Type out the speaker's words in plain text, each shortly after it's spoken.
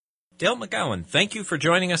Dale McGowan, thank you for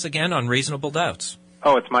joining us again on Reasonable Doubts.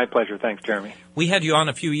 Oh, it's my pleasure. Thanks, Jeremy. We had you on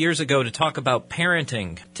a few years ago to talk about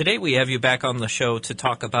parenting. Today we have you back on the show to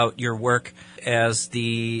talk about your work as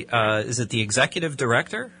the, is it the executive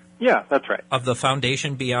director? Yeah, that's right. Of the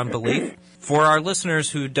Foundation Beyond Belief. For our listeners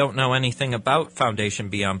who don't know anything about Foundation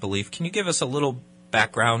Beyond Belief, can you give us a little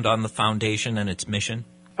background on the foundation and its mission?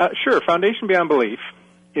 Sure. Foundation Beyond Belief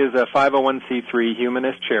is a 501c3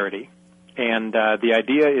 humanist charity, and the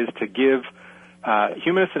idea is to give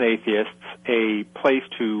humanists and atheists a place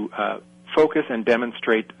to focus and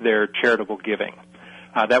demonstrate their charitable giving.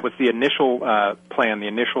 That was the initial plan. The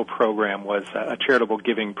initial program was a charitable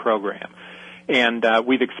giving program. And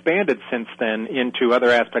we've expanded since then into other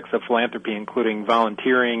aspects of philanthropy, including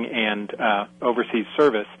volunteering and overseas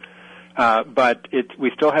service. But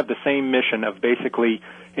we still have the same mission of basically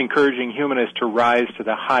encouraging humanists to rise to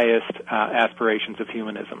the highest aspirations of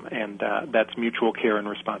humanism, and that's mutual care and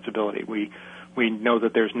responsibility. We know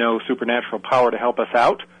that there's no supernatural power to help us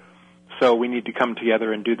out, so we need to come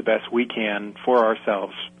together and do the best we can for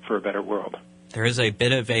ourselves for a better world. There is a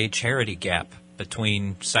bit of a charity gap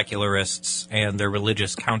between secularists and their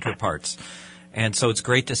religious counterparts. And so it's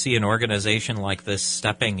great to see an organization like this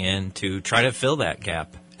stepping in to try to fill that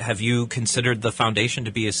gap. Have you considered the foundation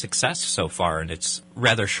to be a success so far in its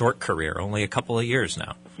rather short career, only a couple of years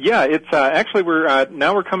now? Yeah, it's actually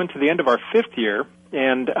we're coming to the end of our fifth year,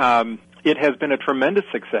 and it has been a tremendous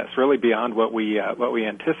success, really beyond what we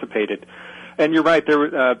anticipated. And you're right,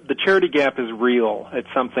 the charity gap is real. It's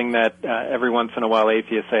something that every once in a while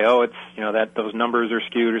atheists say, oh, it's that those numbers are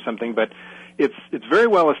skewed or something, but it's very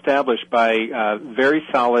well established by very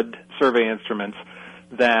solid survey instruments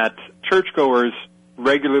that churchgoers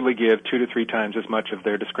regularly give 2 to 3 times as much of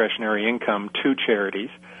their discretionary income to charities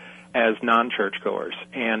as non-churchgoers.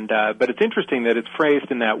 And but it's interesting that it's phrased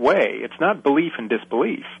in that way. It's not belief and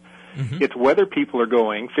disbelief. Mm-hmm. It's whether people are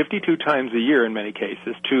going 52 times a year in many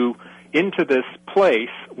cases into this place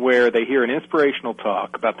where they hear an inspirational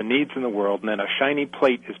talk about the needs in the world, and then a shiny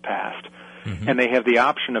plate is passed, mm-hmm. and they have the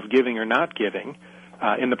option of giving or not giving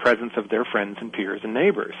in the presence of their friends and peers and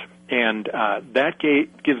neighbors. And that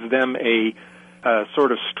gives them a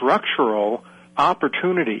sort of structural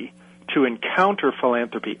opportunity to encounter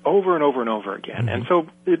philanthropy over and over and over again. Mm-hmm. And so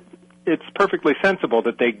it's perfectly sensible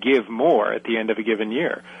that they give more at the end of a given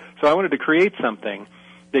year. So I wanted to create something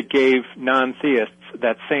that gave non-theists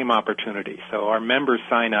that same opportunity. So our members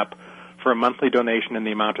sign up for a monthly donation in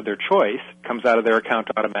the amount of their choice, comes out of their account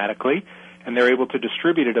automatically, and they're able to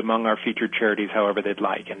distribute it among our featured charities however they'd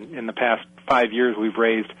like. And in the past 5 years, we've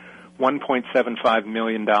raised $1.75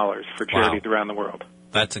 million for charities around the world.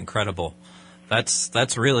 That's incredible.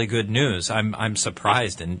 That's really good news. I'm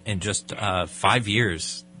surprised in just 5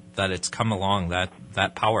 years that it's come along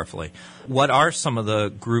that powerfully. What are some of the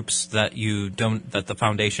groups that that the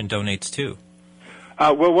foundation donates to?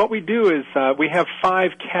 Well, what we do is we have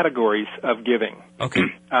 5 categories of giving. Okay.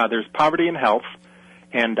 There's poverty and health,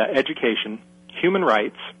 and education, human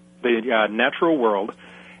rights, the natural world,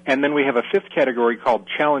 and then we have a 5th category called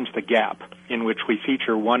Challenge the Gap, in which we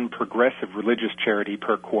feature one progressive religious charity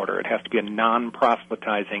per quarter. It has to be a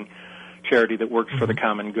non-proselytizing charity that works mm-hmm. for the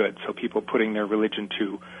common good, so people putting their religion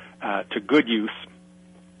to good use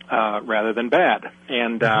rather than bad.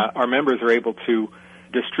 And our members are able to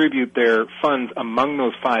distribute their funds among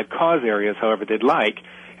those 5 cause areas however they'd like,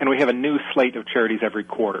 and we have a new slate of charities every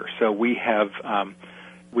quarter. So we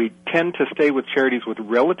tend to stay with charities with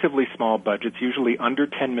relatively small budgets, usually under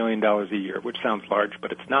 $10 million a year, which sounds large,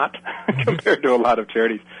 but it's not compared to a lot of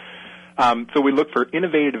charities. So we look for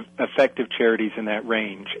innovative, effective charities in that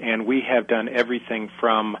range, and we have done everything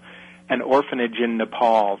from an orphanage in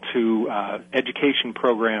Nepal to education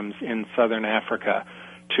programs in southern Africa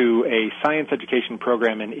to a science education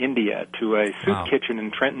program in India to a soup kitchen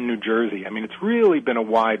in Trenton, New Jersey. I mean, it's really been a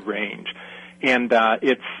wide range. And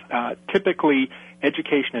it's typically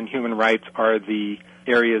education and human rights are the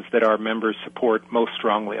areas that our members support most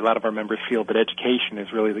strongly. A lot of our members feel that education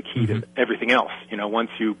is really the key mm-hmm. to everything else. Once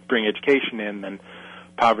you bring education in, then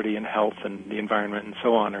poverty and health and the environment and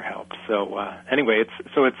so on are helped. So anyway,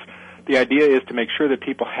 it's the idea is to make sure that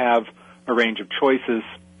people have a range of choices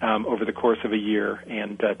over the course of a year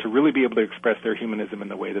and to really be able to express their humanism in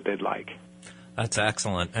the way that they'd like. That's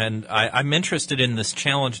excellent. And I'm interested in this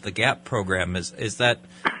Challenge the Gap program. Is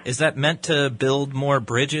that meant to build more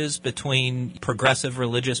bridges between progressive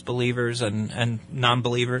religious believers and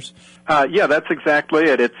non-believers? Yeah, that's exactly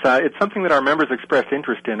it. It's something that our members expressed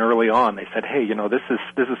interest in early on. They said, hey,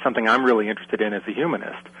 this is something I'm really interested in as a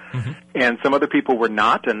humanist. Mm-hmm. And some other people were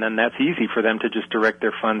not, and then that's easy for them to just direct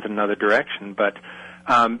their funds in another direction. But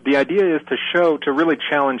The idea is to really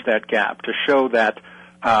challenge that gap, to show that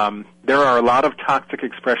there are a lot of toxic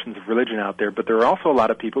expressions of religion out there, but there are also a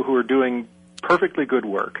lot of people who are doing perfectly good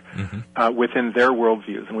work within their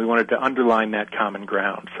worldviews, and we wanted to underline that common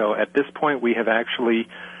ground. So at this point, we have actually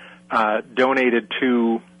donated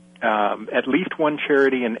to at least one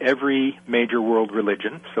charity in every major world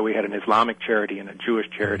religion. So we had an Islamic charity and a Jewish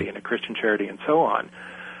charity and a Christian charity and so on.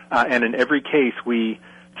 And in every case, we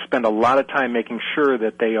spend a lot of time making sure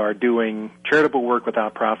that they are doing charitable work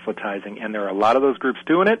without proselytizing, and there are a lot of those groups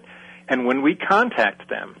doing it. And when we contact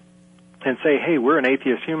them and say, hey, we're an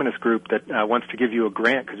atheist humanist group that wants to give you a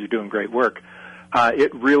grant because you're doing great work,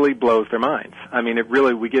 it really blows their minds. I mean,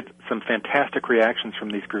 we get some fantastic reactions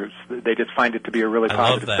from these groups. They just find it to be a really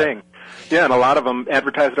positive thing. Yeah, and a lot of them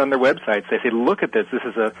advertise it on their websites. They say, look at this. This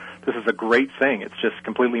is a great thing. It's just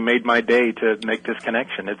completely made my day to make this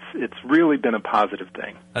connection. It's really been a positive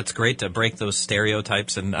thing. That's great to break those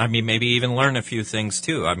stereotypes and, I mean, maybe even learn a few things,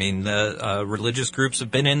 too. I mean, the religious groups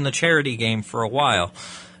have been in the charity game for a while.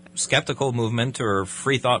 Skeptical movement or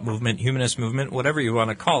free thought movement, humanist movement, whatever you want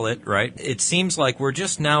to call it, right? It seems like we're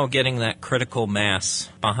just now getting that critical mass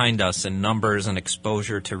behind us in numbers and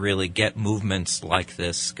exposure to really get movements like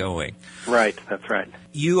this going. Right, that's right.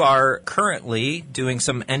 You are currently doing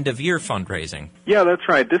some end-of-year fundraising. Yeah, that's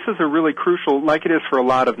right. This is a really crucial, like it is for a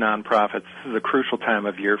lot of nonprofits, this is a crucial time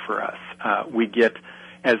of year for us. We get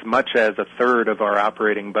as much as a third of our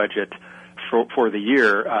operating budget for the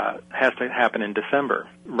year has to happen in December.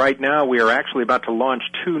 Right now, we are actually about to launch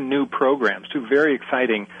two new programs, two very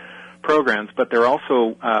exciting programs, but they're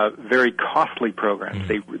also very costly programs.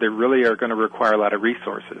 They really are going to require a lot of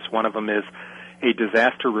resources. One of them is a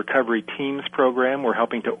disaster recovery teams program. We're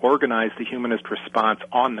helping to organize the humanist response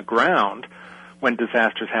on the ground when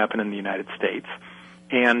disasters happen in the United States.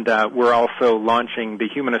 And we're also launching the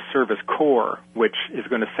Humanist Service Corps, which is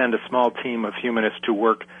going to send a small team of humanists to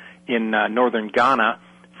work in northern Ghana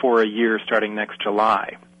for a year starting next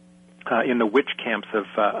July in the witch camps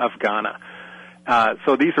of Ghana.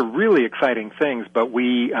 So these are really exciting things, but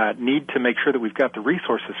we need to make sure that we've got the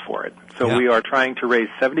resources for it. So we are trying to raise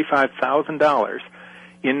 $75,000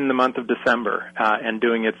 in the month of December and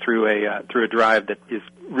doing it through a drive that is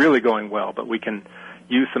really going well, but we can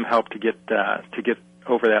use some help to get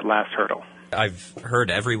over that last hurdle. I've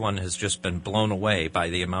heard everyone has just been blown away by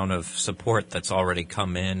the amount of support that's already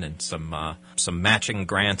come in, and some matching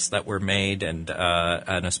grants that were made, and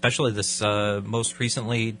especially this most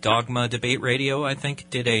recently Dogma Debate Radio, I think,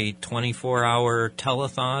 did a 24-hour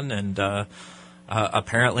telethon, and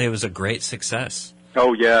apparently it was a great success.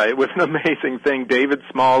 Oh yeah, it was an amazing thing. David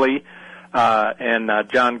Smalley and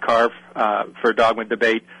John Karff for Dogma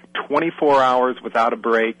Debate, 24 hours without a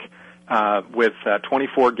break. With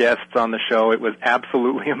 24 guests on the show. It was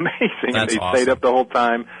absolutely amazing. That's They awesome. stayed up the whole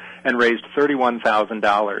time and raised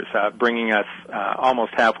 $31,000, bringing us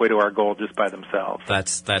almost halfway to our goal just by themselves.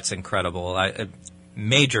 That's incredible.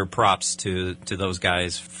 Major props to those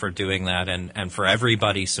guys for doing that, and for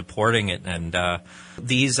everybody supporting it. And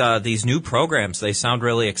these new programs, they sound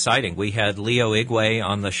really exciting. We had Leo Igwe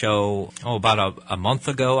on the show about a month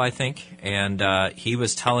ago, I think, and he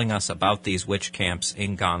was telling us about these witch camps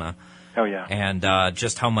in Ghana. Oh, yeah. And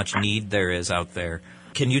just how much need there is out there.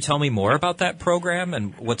 Can you tell me more about that program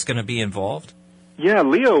and what's going to be involved? Yeah,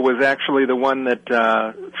 Leo was actually the one that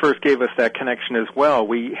first gave us that connection as well.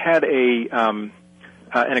 We had an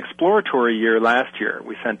exploratory year last year.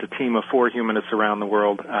 We sent a team of 4 humanists around the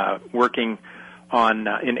world working on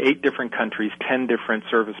in 8 different countries, 10 different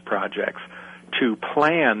service projects to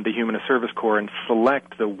plan the Humanist Service Corps and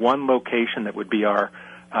select the one location that would be our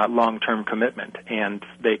long-term commitment. And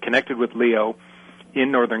they connected with Leo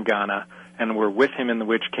in northern Ghana and were with him in the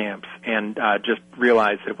witch camps, and just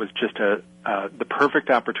realized it was just the perfect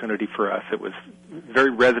opportunity for us. It was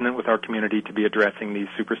very resonant with our community to be addressing these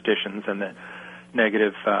superstitions and the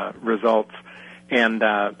negative results. And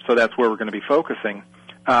so that's where we're going to be focusing.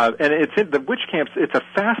 And it's in the witch camps. It's a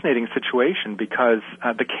fascinating situation because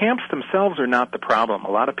the camps themselves are not the problem.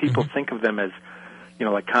 A lot of people think of them as,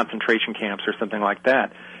 like concentration camps or something like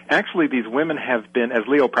that. Actually, these women have been, as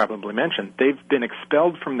Leo probably mentioned, they've been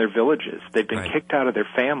expelled from their villages. They've been kicked out of their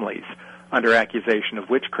families under accusation of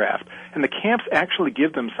witchcraft. And the camps actually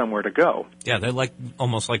give them somewhere to go. Yeah, they're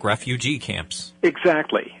almost like refugee camps.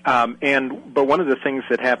 Exactly. But one of the things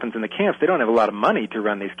that happens in the camps, they don't have a lot of money to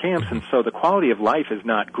run these camps, and so the quality of life is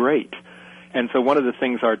not great. And so one of the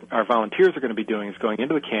things our volunteers are going to be doing is going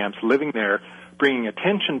into the camps, living there, bringing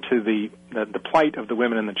attention to the plight of the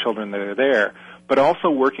women and the children that are there, but also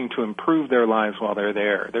working to improve their lives while they're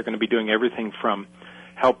there. They're going to be doing everything from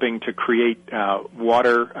helping to create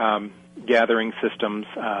water gathering systems,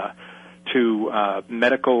 to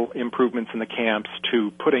medical improvements in the camps,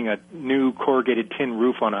 to putting a new corrugated tin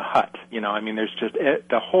roof on a hut. There's just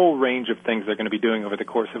the whole range of things they're going to be doing over the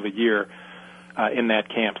course of a year in that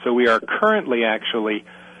camp. So we are currently actually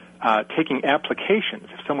taking applications.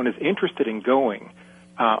 If someone is interested in going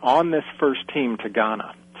on this first team to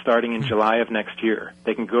Ghana, starting in July of next year,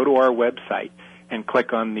 they can go to our website and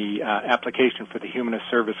click on the application for the Humanist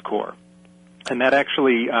Service Corps. And that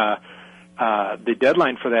actually, the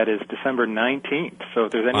deadline for that is December 19th. So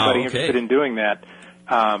if there's anybody interested in doing that,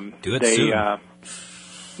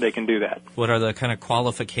 they can do that. What are the kind of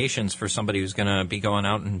qualifications for somebody who's going to be going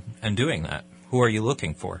out and doing that? Who are you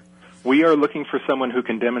looking for? We are looking for someone who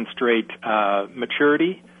can demonstrate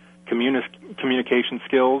maturity, communication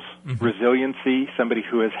skills, resiliency, somebody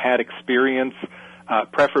who has had experience,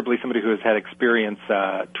 preferably somebody who has had experience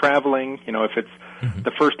traveling. If it's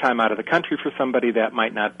the first time out of the country for somebody, that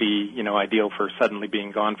might not be, ideal for suddenly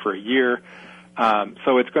being gone for a year.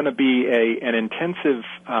 So it's going to be an intensive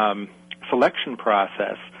selection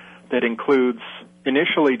process that includes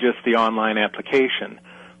initially just the online application,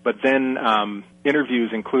 but then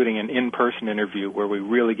interviews, including an in-person interview where we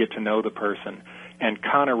really get to know the person. And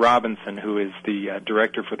Connor Robinson, who is the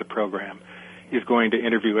director for the program, is going to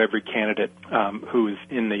interview every candidate who is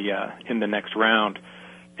in the next round,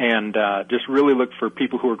 and just really look for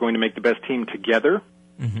people who are going to make the best team together,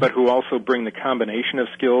 but who also bring the combination of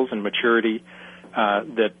skills and maturity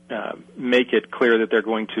that make it clear that they're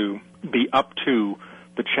going to be up to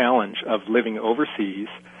the challenge of living overseas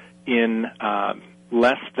in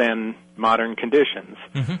less than modern conditions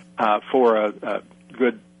for a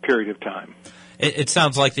good period of time. It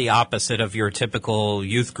sounds like the opposite of your typical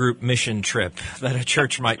youth group mission trip that a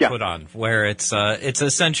church might put on, where it's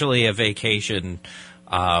essentially a vacation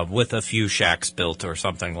with a few shacks built or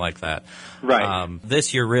something like that. Right.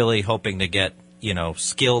 This you're really hoping to get,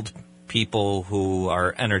 skilled people who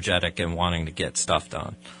are energetic and wanting to get stuff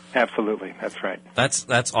done. Absolutely, that's right.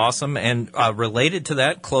 That's awesome. And related to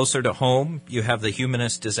that, closer to home, you have the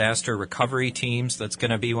Humanist Disaster Recovery Teams. That's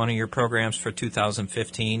going to be one of your programs for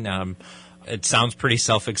 2015. It sounds pretty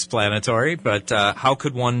self-explanatory, but how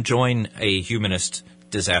could one join a Humanist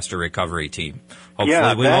Disaster Recovery Team?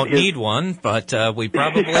 Hopefully we won't need one, but we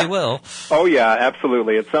probably will. Oh, yeah,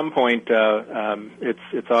 absolutely. At some point,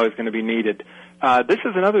 it's always going to be needed. This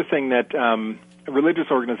is another thing that religious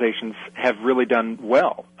organizations have really done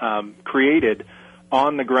well, created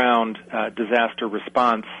on-the-ground disaster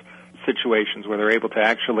response situations where they're able to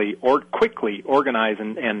actually quickly organize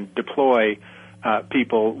and deploy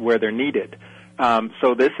people where they're needed.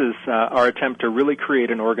 So this is our attempt to really create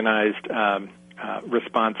an organized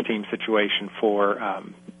response team situation for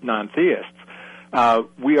non-theists.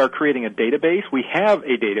 We are creating a database. We have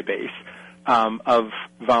a database of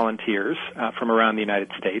volunteers from around the United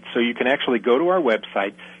States. So you can actually go to our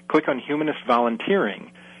website, click on Humanist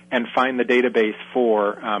Volunteering, and find the database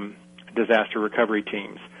for disaster recovery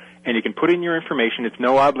teams. And you can put in your information. It's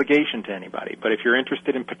no obligation to anybody. But if you're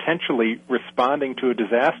interested in potentially responding to a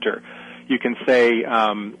disaster, you can say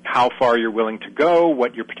how far you're willing to go,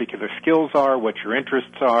 what your particular skills are, what your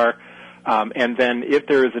interests are. And then if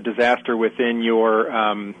there is a disaster within your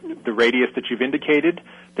the radius that you've indicated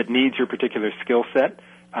that needs your particular skill set,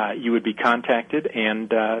 you would be contacted and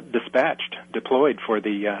deployed for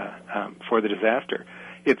the disaster.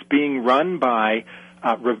 It's being run by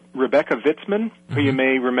Rebecca Vitzman, who you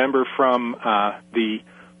may remember from the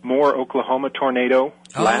Moore, Oklahoma tornado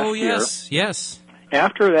last year. Oh, yes.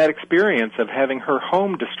 After that experience of having her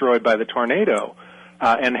home destroyed by the tornado,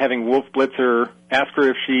 and having Wolf Blitzer ask her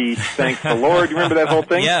if she thanks the Lord. You remember that whole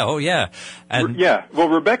thing? Yeah, oh yeah. Yeah, well,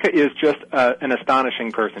 Rebecca is just an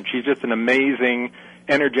astonishing person. She's just an amazing,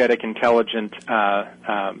 energetic, intelligent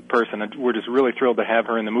person. And we're just really thrilled to have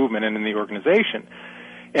her in the movement and in the organization.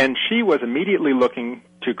 And she was immediately looking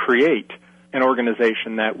to create an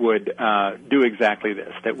organization that would do exactly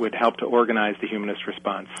this, that would help to organize the humanist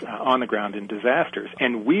response on the ground in disasters.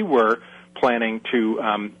 And we were planning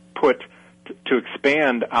to to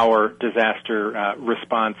expand our disaster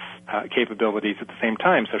response capabilities at the same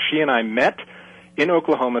time. So she and I met in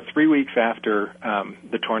Oklahoma 3 weeks after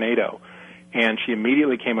the tornado, and she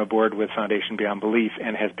immediately came aboard with Foundation Beyond Belief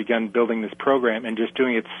and has begun building this program and just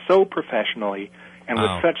doing it so professionally and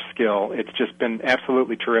with such skill. It's just been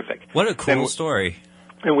absolutely terrific. What a cool story.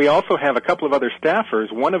 And we also have a couple of other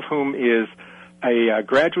staffers, one of whom is a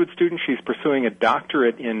graduate student. She's pursuing a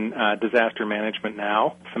doctorate in disaster management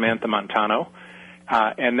now, Samantha Montano.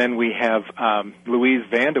 And then we have Louise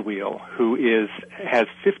Vandewiel, who has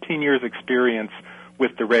 15 years' experience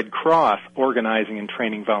with the Red Cross organizing and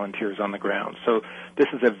training volunteers on the ground. So this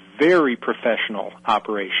is a very professional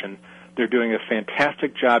operation. They're doing a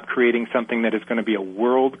fantastic job creating something that is going to be a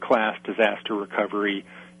world-class disaster recovery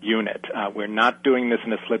unit. We're not doing this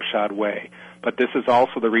in a slipshod way, but this is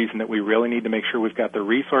also the reason that we really need to make sure we've got the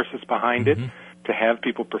resources behind it to have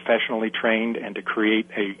people professionally trained and to create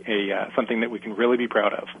something that we can really be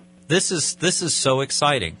proud of. This is so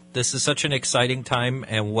exciting. This is such an exciting time,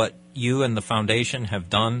 and what you and the foundation have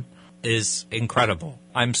done is incredible.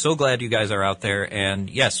 I'm so glad you guys are out there, and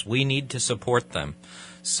yes, we need to support them.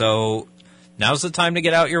 So now's the time to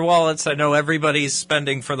get out your wallets. I know everybody's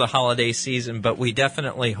spending for the holiday season, but we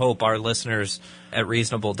definitely hope our listeners at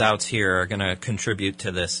Reasonable Doubts here are going to contribute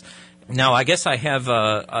to this. Now, I guess I have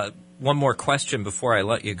one more question before I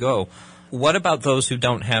let you go. What about those who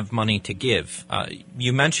don't have money to give?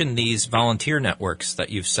 You mentioned these volunteer networks that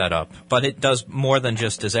you've set up, but it does more than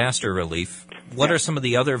just disaster relief. What are some of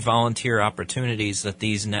the other volunteer opportunities that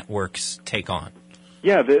these networks take on?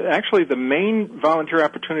 Yeah, actually the main volunteer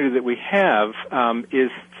opportunity that we have is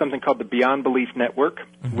something called the Beyond Belief Network,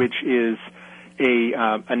 which is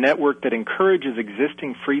a network that encourages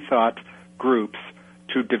existing free thought groups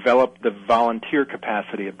to develop the volunteer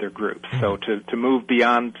capacity of their groups. So to move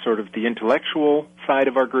beyond sort of the intellectual side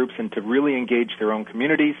of our groups and to really engage their own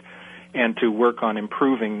communities and to work on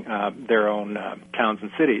improving their own towns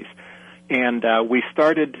and cities. And we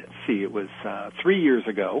started, it was 3 years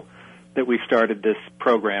ago that we started this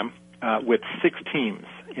program with 6 teams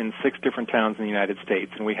in 6 different towns in the United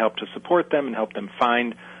States. And we help to support them and help them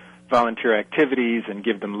find volunteer activities and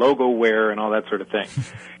give them logo wear and all that sort of thing.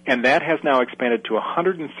 And that has now expanded to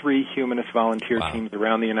 103 humanist volunteer teams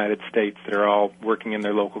around the United States that are all working in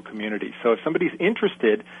their local communities. So if somebody's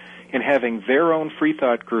interested in having their own free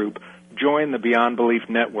thought group join the Beyond Belief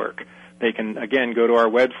Network, they can, again, go to our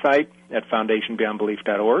website at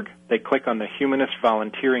foundationbeyondbelief.org. They click on the Humanist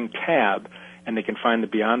Volunteering tab, and they can find the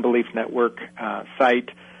Beyond Belief Network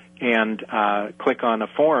site and click on a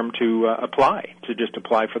form to apply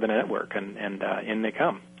for the network, and in they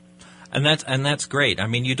come. And that's great. I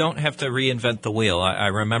mean, you don't have to reinvent the wheel. I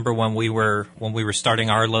remember when we were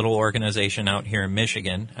starting our little organization out here in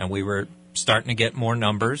Michigan, and we were starting to get more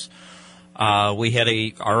numbers. We had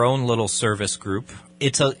our own little service group.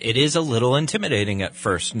 It is a little intimidating at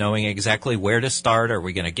first, knowing exactly where to start. Are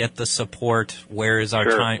we going to get the support? Where is our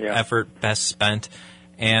effort best spent?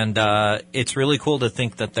 And it's really cool to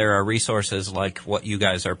think that there are resources like what you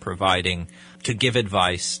guys are providing to give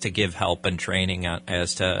advice, to give help and training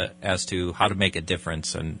as to how to make a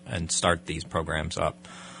difference and start these programs up.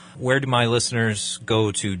 Where do my listeners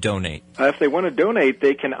go to donate? If they want to donate,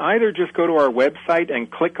 they can either just go to our website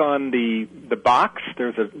and click on the box.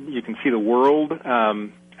 You can see the world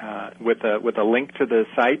with a link to the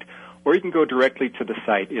site, or you can go directly to the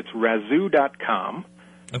site. It's razoo.com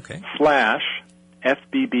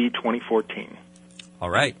 /FBB 2014.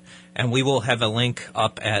 All right. And we will have a link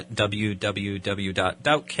up at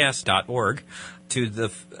www.doubtcast.org to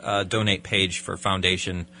the donate page for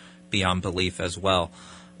Foundation Beyond Belief as well.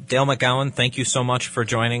 Dale McGowan, thank you so much for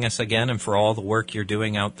joining us again and for all the work you're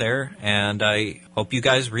doing out there. And I hope you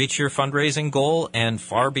guys reach your fundraising goal and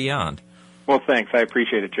far beyond. Well, thanks. I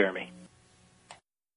appreciate it, Jeremy.